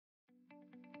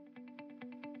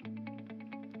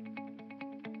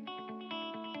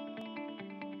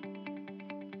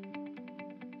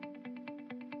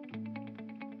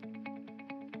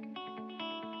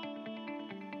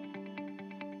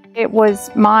It was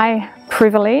my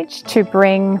privilege to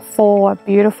bring 4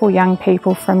 beautiful young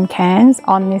people from Cairns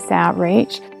on this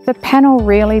outreach. The panel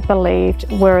really believed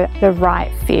we're the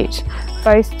right fit,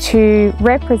 both to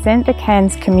represent the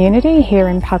Cairns community here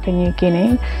in Papua New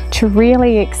Guinea, to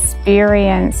really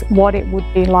experience what it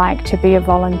would be like to be a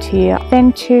volunteer,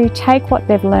 then to take what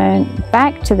they've learned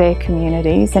back to their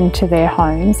communities and to their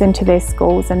homes and to their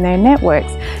schools and their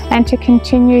networks, and to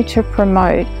continue to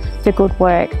promote the good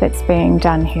work that's being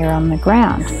done here on the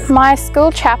ground. My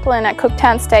school chaplain at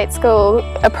Cooktown State School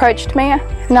approached me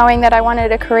knowing that I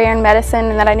wanted a career in medicine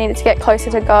and that I needed to get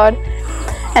closer to God.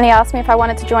 And he asked me if I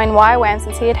wanted to join YWAM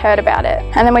since he had heard about it.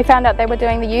 And then we found out they were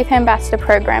doing the Youth Ambassador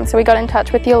program, so we got in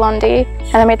touch with Yolonde,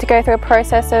 and then we had to go through a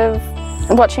process of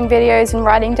watching videos and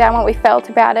writing down what we felt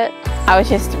about it. I was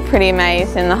just pretty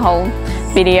amazed in the whole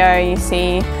video. You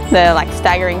see the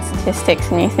staggering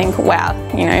statistics and you think, wow,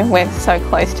 you know, we're so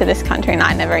close to this country, and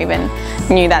I never even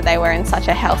knew that they were in such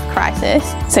a health crisis.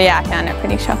 So yeah, I found it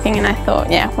pretty shocking, and I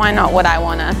thought, yeah, why not? Would I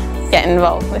want to get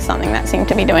involved with something that seemed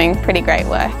to be doing pretty great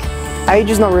work?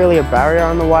 Age is not really a barrier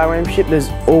on the YWAM ship. There's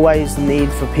always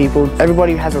need for people.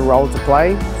 Everybody has a role to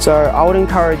play. So I would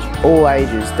encourage all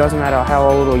ages, doesn't matter how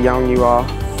old or young you are,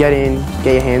 get in,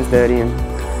 get your hands dirty and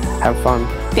have fun.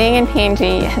 Being in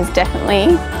PNG has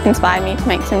definitely inspired me to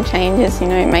make some changes. You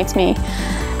know, it makes me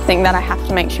think that I have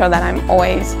to make sure that I'm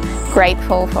always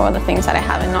grateful for all the things that I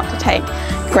have and not to take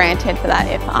granted for that.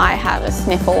 If I have a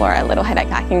sniffle or a little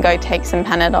headache, I can go take some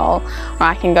Panadol, or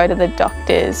I can go to the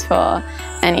doctors for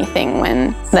anything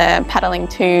when they're paddling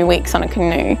 2 weeks on a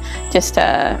canoe just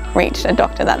to reach a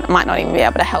doctor that might not even be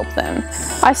able to help them.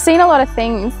 I've seen a lot of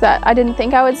things that I didn't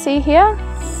think I would see here,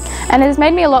 and it has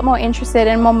made me a lot more interested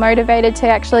and more motivated to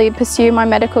actually pursue my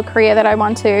medical career that I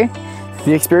want to.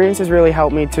 The experience has really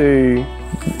helped me to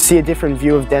see a different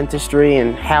view of dentistry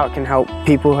and how it can help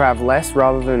people who have less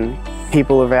rather than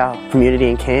people of our community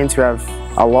in Cairns who have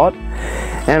a lot.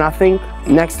 And I think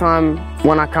next time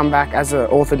when I come back as an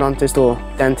orthodontist or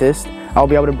dentist, I'll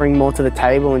be able to bring more to the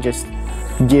table and just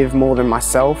give more than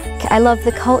myself. I love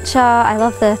the culture, I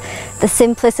love the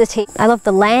simplicity, I love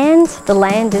the land. The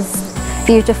land is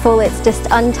beautiful, it's just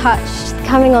untouched.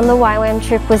 Coming on the YWAM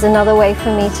trip was another way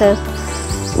for me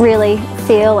to really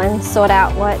feel and sort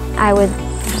out what I would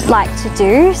like to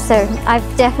do. So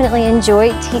I've definitely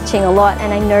enjoyed teaching a lot,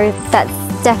 and I know that's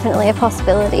definitely a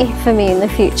possibility for me in the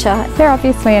future. There are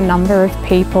obviously a number of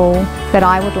people that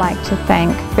I would like to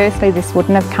thank. Firstly, this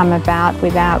wouldn't have come about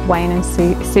without Wayne and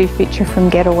Sue Fitcher from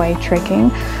Getaway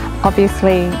Trekking.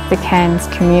 Obviously the Cairns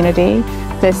community,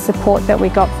 the support that we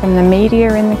got from the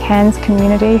media in the Cairns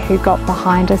community who got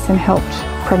behind us and helped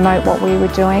promote what we were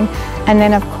doing, and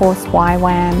then of course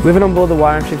YWAM. Living on board the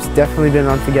YWAM ship's definitely been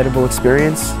an unforgettable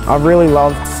experience. I've really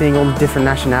loved seeing all the different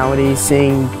nationalities,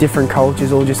 seeing different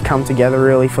cultures all just come together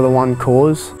really for the one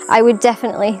cause. I would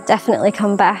definitely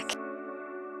come back.